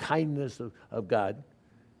 the kindness of God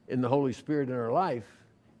in the Holy Spirit in our life?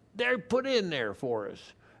 They're put in there for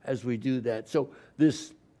us as we do that. So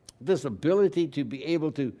this ability to be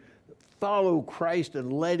able to follow Christ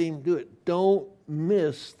and let him do it, don't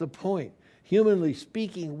miss the point. Humanly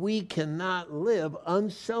speaking, we cannot live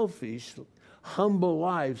unselfish, humble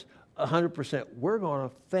lives 100%. We're going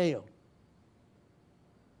to fail.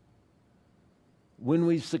 When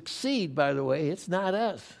we succeed, by the way, it's not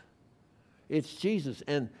us. It's Jesus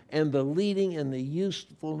and the leading and the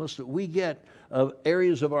usefulness that we get of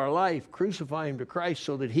areas of our life, crucifying to Christ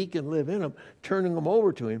so that he can live in them, turning them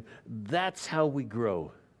over to him. That's how we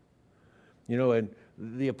grow. You know, and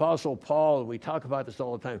the Apostle Paul, we talk about this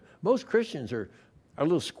all the time. Most Christians are a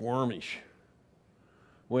little squirmish.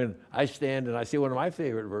 When I stand and I say one of my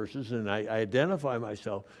favorite verses and I identify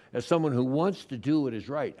myself as someone who wants to do what is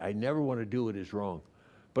right. I never want to do what is wrong.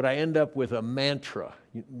 But I end up with a mantra.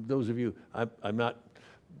 Those of you, I'm not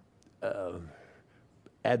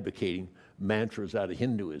advocating mantras out of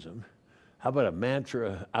Hinduism. How about a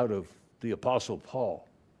mantra out of the Apostle Paul?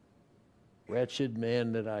 Wretched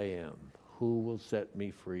man that I am, who will set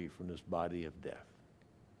me free from this body of death?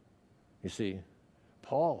 You see,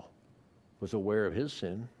 Paul was aware of his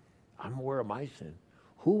sin. I'm aware of my sin.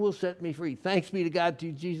 Who will set me free? Thanks be to God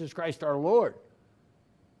through Jesus Christ our Lord.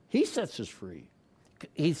 He sets us free.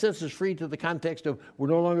 He sets us free to the context of we're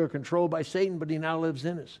no longer controlled by Satan, but he now lives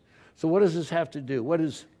in us. So what does this have to do?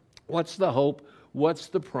 What's the hope? What's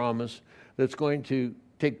the promise that's going to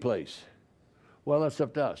take place? Well, that's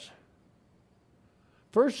up to us.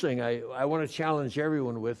 First thing I want to challenge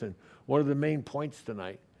everyone with, and one of the main points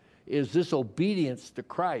tonight, is this obedience to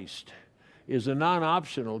Christ is a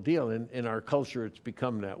non-optional deal. In our culture, it's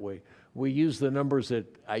become that way. We use the numbers that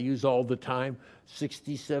I use all the time.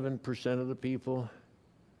 67% of the people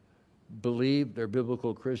believe they're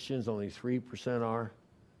biblical Christians, only 3% are.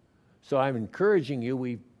 So I'm encouraging you,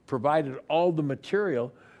 we've provided all the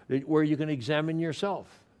material where you can examine yourself.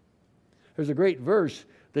 There's a great verse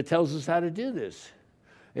that tells us how to do this.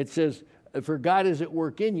 It says, for God is at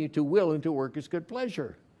work in you to will and to work his good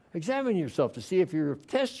pleasure. Examine yourself to see if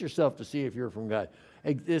test yourself to see if you're from God.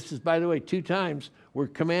 This is, by the way, 2 times we're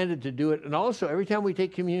commanded to do it. And also, every time we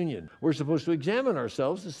take communion, we're supposed to examine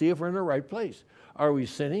ourselves to see if we're in the right place. Are we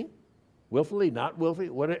sinning? Willfully, not willfully?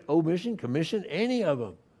 What, omission, commission, any of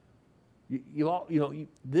them.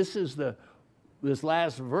 This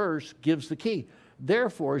last verse gives the key.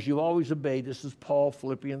 Therefore, as you always obey, this is Paul,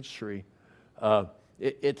 Philippians 3.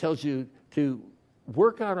 It tells you to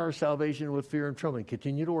work out our salvation with fear and trembling.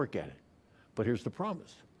 Continue to work at it. But here's the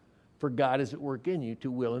promise. For God is at work in you to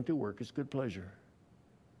will and to work his good pleasure.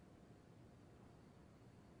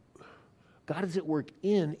 God is at work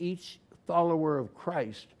in each follower of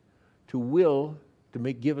Christ to will, to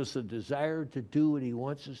give us a desire to do what he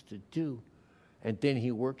wants us to do. And then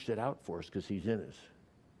he works it out for us because he's in us.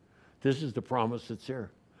 This is the promise that's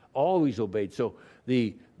there. Always obeyed. So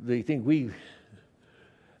the thing we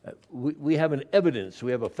have an evidence.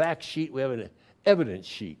 We have a fact sheet. We have an evidence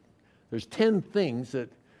sheet. There's 10 things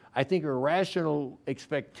that I think are rational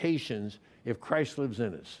expectations if Christ lives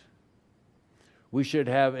in us. We should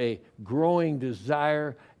have a growing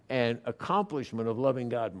desire and accomplishment of loving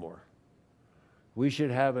God more. We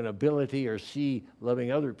should have an ability or see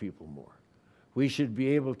loving other people more. We should be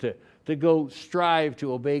able to go strive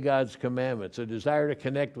to obey God's commandments, a desire to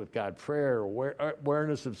connect with God, prayer,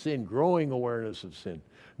 awareness of sin, growing awareness of sin.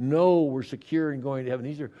 Know we're secure in going to heaven.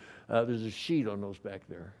 These are there's a sheet on those back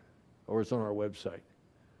there, or it's on our website.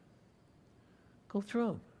 Go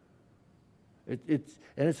through them.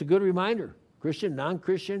 It's a good reminder. Christian,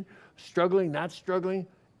 non-Christian, struggling, not struggling.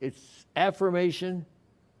 It's affirmation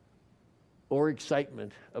or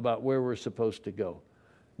excitement about where we're supposed to go.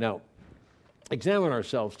 Now, examine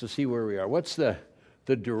ourselves to see where we are. What's the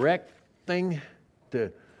direct thing?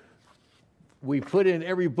 We put in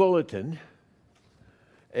every bulletin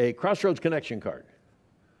a Crossroads connection card.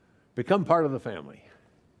 Become part of the family.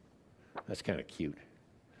 That's kind of cute.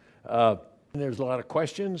 There's a lot of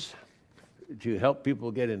questions to help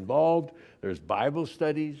people get involved. There's Bible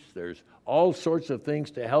studies. There's all sorts of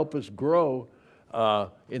things to help us grow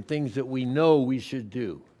in things that we know we should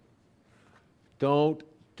do. Don't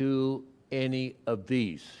do any of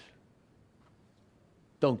these.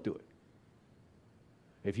 Don't do it.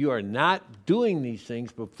 If you are not doing these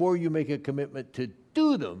things before you make a commitment to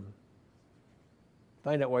do them,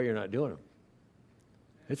 find out why you're not doing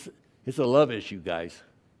them. It's a love issue, guys.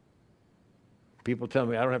 People tell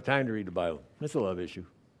me, I don't have time to read the Bible. It's a love issue.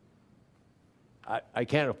 I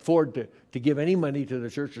can't afford to give any money to the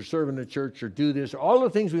church or serve in the church or do this, or all the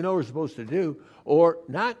things we know we're supposed to do or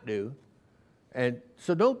not do. And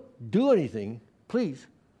so don't do anything, please,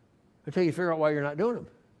 until you figure out why you're not doing them.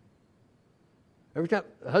 Every time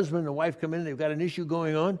a husband and wife come in, they've got an issue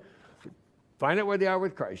going on, find out where they are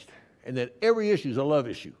with Christ, and then every issue is a love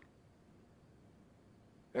issue.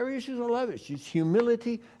 Every issue is a love issue. It's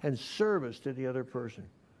humility and service to the other person,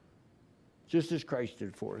 just as Christ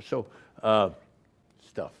did for us. So,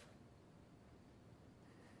 stuff.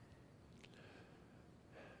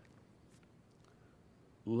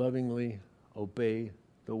 Lovingly obey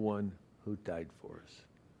the one who died for us.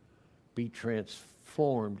 Be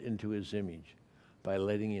transformed into his image by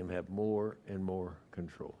letting him have more and more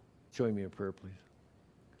control. Join me in prayer, please.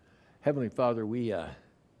 Heavenly Father, we're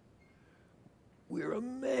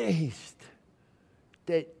amazed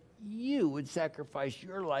that you would sacrifice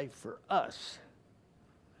your life for us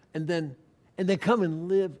and then come and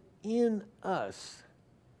live in us,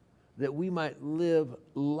 that we might live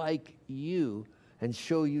like you and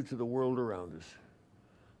show you to the world around us.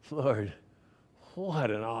 Lord,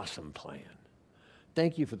 what an awesome plan.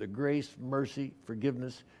 Thank you for the grace, mercy,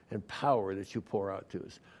 forgiveness, and power that you pour out to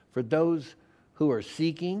us. For those who are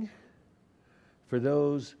seeking, for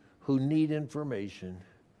those who need information,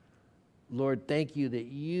 Lord, thank you that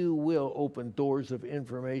you will open doors of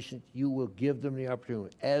information. You will give them the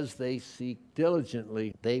opportunity. As they seek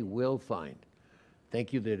diligently, they will find.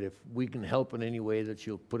 Thank you that if we can help in any way, that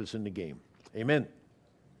you'll put us in the game. Amen.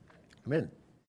 Amen.